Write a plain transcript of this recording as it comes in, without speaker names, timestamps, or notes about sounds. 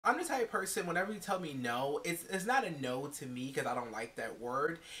I'm the type of person, whenever you tell me no, it's not a no to me because I don't like that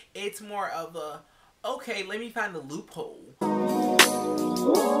word. It's more of a, okay, let me find the loophole.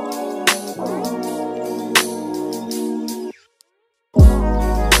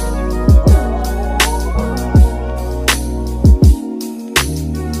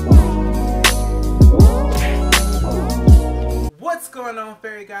 What's going on,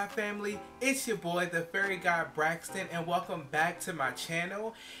 Fairy God family? It's your boy, Thefairygodbraxton, and welcome back to my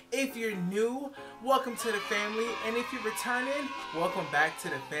channel. If you're new, welcome to the family, and if you're returning, welcome back to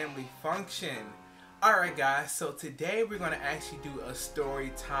the family function. Alright guys, so today we're going to actually do a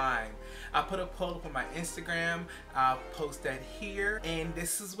story time. I put a poll up on my Instagram, I'll post that here, and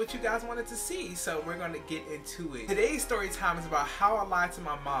this is what you guys wanted to see, so we're going to get into it. Today's story time is about how I lied to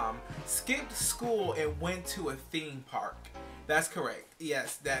my mom, skipped school, and went to a theme park. That's correct.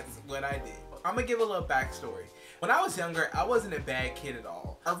 Yes, that's what I did. I'm gonna give a little backstory. When I was younger, I wasn't a bad kid at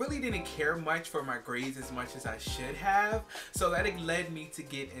all. I really didn't care much for my grades as much as I should have, so that it led me to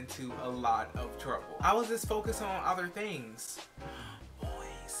get into a lot of trouble. I was just focused on other things.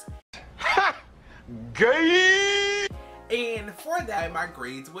 Boys. Ha! Gay! And for that, my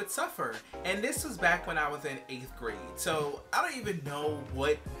grades would suffer. And this was back when I was in 8th grade. So I don't even know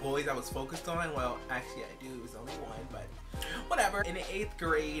what boys I was focused on. Well, actually I do. It was only one, but whatever. In the 8th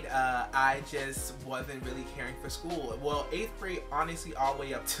grade, I just wasn't really caring for school. Well, 8th grade, honestly, all the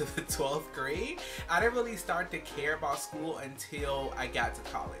way up to the 12th grade, I didn't really start to care about school until I got to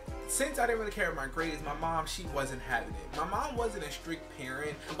college. Since I didn't really care about my grades, my mom, she wasn't having it. My mom wasn't a strict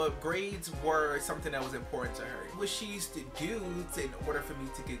parent, but grades were something that was important to her. What she used to do in order for me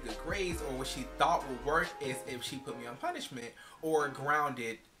to get good grades, or what she thought would work, is if she put me on punishment or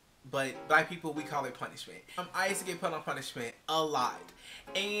grounded. But black people, we call it punishment. I used to get put on punishment a lot.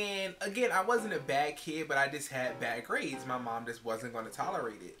 And again, I wasn't a bad kid, but I just had bad grades. My mom just wasn't going to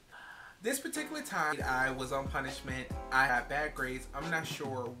tolerate it. This particular time, I was on punishment. I had bad grades. I'm not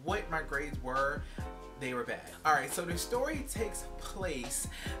sure what my grades were. They were bad. Alright, so the story takes place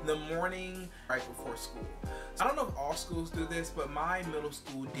the morning right before school. So I don't know if all schools do this, but my middle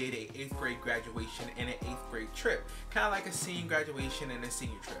school did a 8th grade graduation and an 8th grade trip. Kind of like a senior graduation and a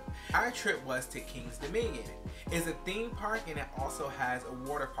senior trip. Our trip was to Kings Dominion. It's a theme park and it also has a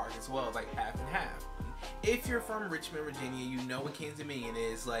water park as well, like half and half. If you're from Richmond, Virginia, you know what Kings Dominion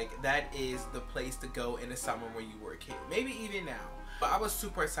is. Like, that is the place to go in the summer when you were a kid. Maybe even now. But I was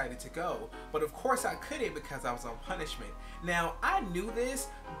super excited to go. But of course I couldn't because I was on punishment. Now, I knew this,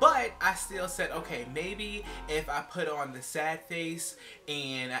 but I still said, okay, maybe if I put on the sad face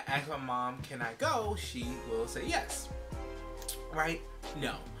and I ask my mom, can I go? She will say yes. Right?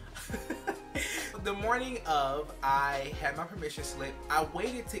 No. The morning of, I had my permission slip. I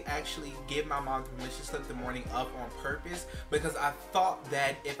waited to actually give my mom the permission slip the morning of on purpose because I thought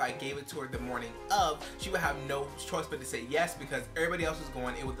that if I gave it to her the morning of, she would have no choice but to say yes because everybody else was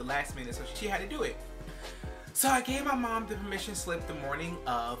going. It was the last minute, so she had to do it. So I gave my mom the permission slip the morning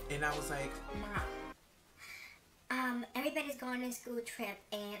of, and I was like, Mom, everybody's going on a school trip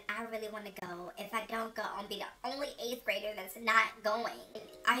and I really want to go. If I don't go, I'll be the only 8th grader that's not going.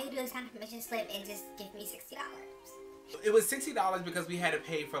 All you do is sign a permission slip and just give me $60. It was $60 because we had to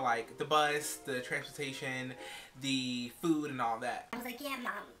pay for like the bus, the transportation, the food, and all that. I was like, yeah,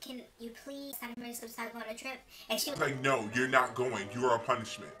 Mom, can you please sign a permission slip so I can go on a trip? And she was like, no, you're not going. You are a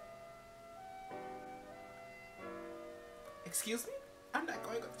punishment. Excuse me? I'm not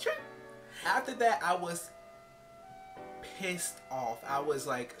going on the trip. After that, I was pissed off. I was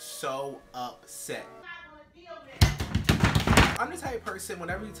like so upset. I'm the type of person,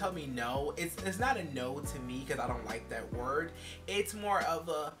 whenever you tell me no, it's not a no to me because I don't like that word. It's more of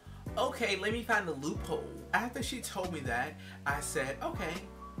a, okay, let me find the loophole. After she told me that, I said, okay.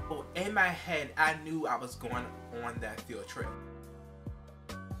 Well, in my head, I knew I was going on that field trip.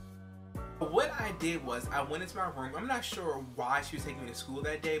 What I did was I went into my room. I'm not sure why she was taking me to school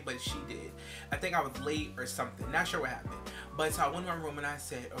that day, but she did. I think I was late or something. Not sure what happened. But so I went to my room and I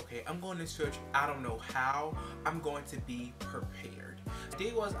said, okay, I'm going to this church. I don't know how. I'm going to be prepared. What I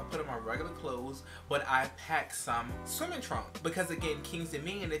did was I put on my regular clothes, but I packed some swimming trunks. Because again, Kings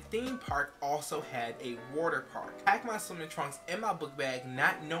Dominion, the theme park, also had a water park. I packed my swimming trunks in my book bag,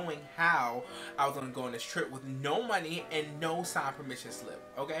 not knowing how I was going to go on this trip with no money and no signed permission slip,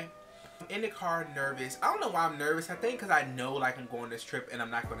 okay? In the car, nervous. I don't know why I'm nervous. I think because I know like I'm going this trip and I'm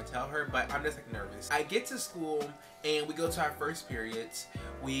not going to tell her, but I'm just like nervous. I get to school and we go to our first periods.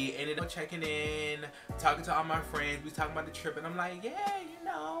 We ended up checking in, talking to all my friends. We talking about the trip and I'm like, yeah, you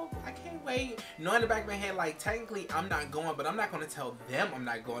know, I can't wait. Knowing in the back of my head, like technically I'm not going, but I'm not going to tell them I'm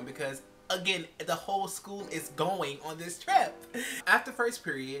not going because again, the whole school is going on this trip. After first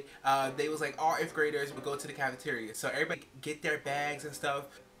period, they was like all 8th graders would go to the cafeteria. So everybody get their bags and stuff.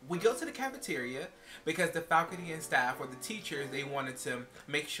 We go to the cafeteria because the faculty and staff or the teachers, they wanted to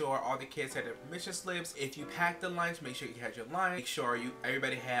make sure all the kids had their permission slips. If you packed the lunch, make sure you had your lunch. Make sure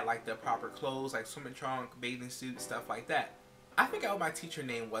everybody had like the proper clothes, like swimming trunk, bathing suit, stuff like that. I forgot what my teacher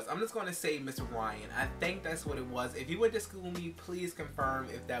name was. I'm just going to say Miss Ryan. I think that's what it was. If you went to school with me, please confirm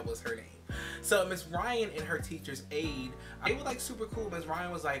if that was her name. So Miss Ryan and her teacher's aide, they were like super cool. Miss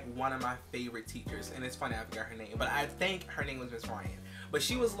Ryan was like one of my favorite teachers. And it's funny, I forgot her name. But I think her name was Miss Ryan. But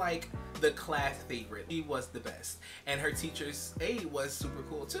she was like the class favorite. She was the best. And her teacher's aide was super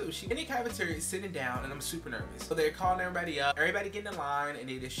cool too. She in the cafeteria sitting down and I'm super nervous. So they're calling everybody up. Everybody getting in line and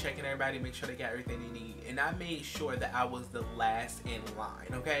they just checking everybody, make sure they got everything they need. And I made sure that I was the last in line,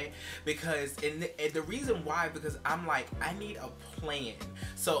 okay? Because and the reason why, because I'm like, I need a plan.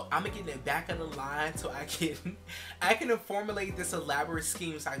 So I'm gonna get in the back of the line so I can formulate this elaborate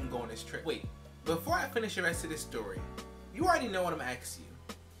scheme so I can go on this trip. Wait, before I finish the rest of this story, you already know what I'm gonna ask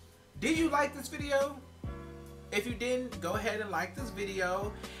you. Did you like this video? If you didn't, go ahead and like this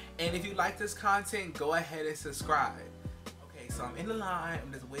video. And if you like this content, go ahead and subscribe. Okay, so I'm in the line,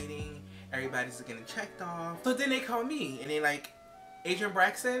 I'm just waiting. Everybody's getting checked off. So then they call me and they like, Agent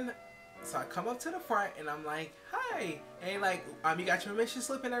Braxton. So I come up to the front and I'm like, hi. And they like, you got your permission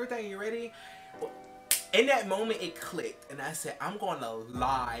slip and everything, you ready? In that moment, it clicked, and I said, I'm going to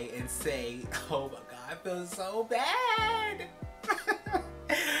lie and say, oh my God, I feel so bad.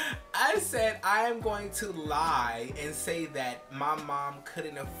 I said, I am going to lie and say that my mom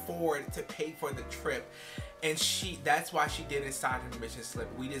couldn't afford to pay for the trip, and that's why she didn't sign her permission slip.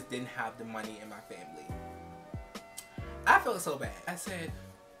 We just didn't have the money in my family. I felt so bad. I said,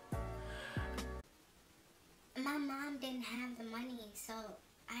 my mom didn't have the money, so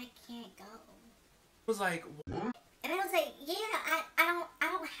I can't go. Was like, what? And I was like, yeah, I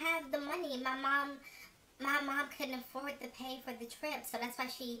don't have the money. My mom couldn't afford to pay for the trip, so that's why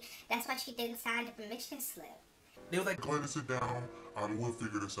she didn't sign the permission slip. They were like, go ahead and sit down. We'll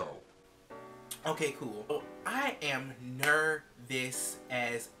figure this out. Okay, cool. Well, I am nervous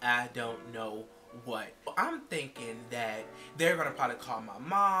as I don't know what. I'm thinking that they're gonna probably call my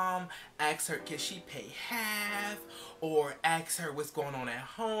mom, ask her can she pay half, or ask her what's going on at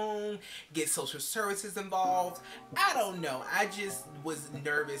home, get social services involved. I don't know. I just was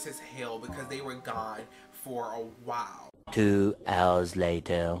nervous as hell because they were gone for a while. 2 hours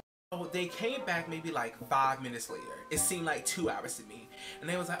later. So they came back maybe like 5 minutes later. It seemed like 2 hours to me. And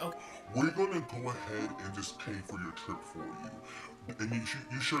they was like, okay, we're gonna go ahead and just pay for your trip for you. And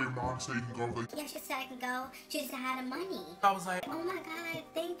you sure your mom said you can go? Like, yeah, she said I can go. She just had the money. I was like, oh my God,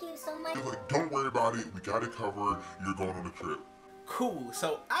 thank you so much. She was like, don't worry about it. We got it covered. You're going on the trip. Cool.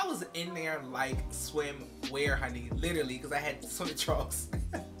 So I was in there like swimwear, honey, literally, because I had swimming trunks.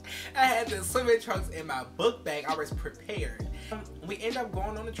 I had the swimming trunks in my book bag. I was prepared. We ended up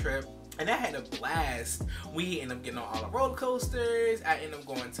going on the trip. And I had a blast. We ended up getting on all the roller coasters. I ended up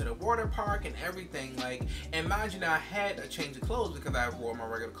going to the water park and everything. Like, and mind you, now I had a change of clothes because I wore my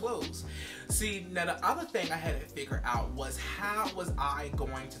regular clothes. See, now the other thing I had to figure out was how was I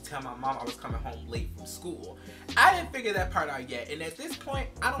going to tell my mom I was coming home late from school. I didn't figure that part out yet. And at this point,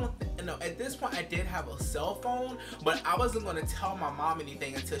 at this point I did have a cell phone, but I wasn't going to tell my mom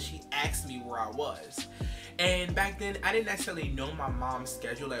anything until she asked me where I was. And back then, I didn't necessarily know my mom's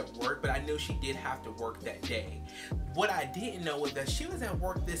schedule at work, but I knew she did have to work that day. What I didn't know was that she was at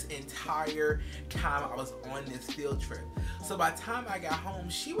work this entire time I was on this field trip. So by the time I got home,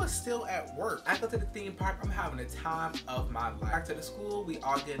 she was still at work. I go to the theme park, I'm having the time of my life. Back to the school, we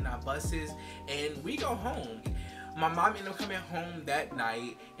all get in our buses, and we go home. My mom ended up coming home that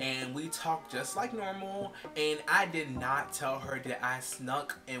night and we talked just like normal, and I did not tell her that I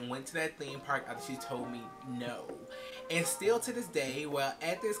snuck and went to that theme park after she told me no. And still to this day, well,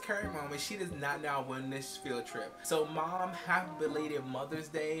 at this current moment, she does not know I won this field trip. So Mom, happy belated Mother's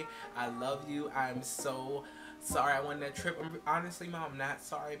Day. I love you. I'm so sorry I won that trip. Honestly, Mom, I'm not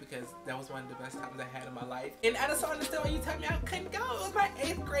sorry because that was one of the best times I had in my life. And I just don't understand why you tell me I couldn't go. It was my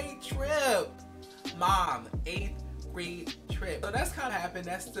 8th grade trip. Mom, 8th grade trip. So that's kind of happened.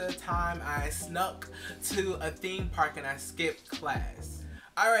 That's the time I snuck to a theme park and I skipped class.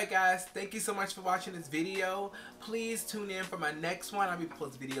 Alright guys, thank you so much for watching this video. Please tune in for my next one. I'll be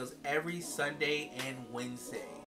posting videos every Sunday and Wednesday.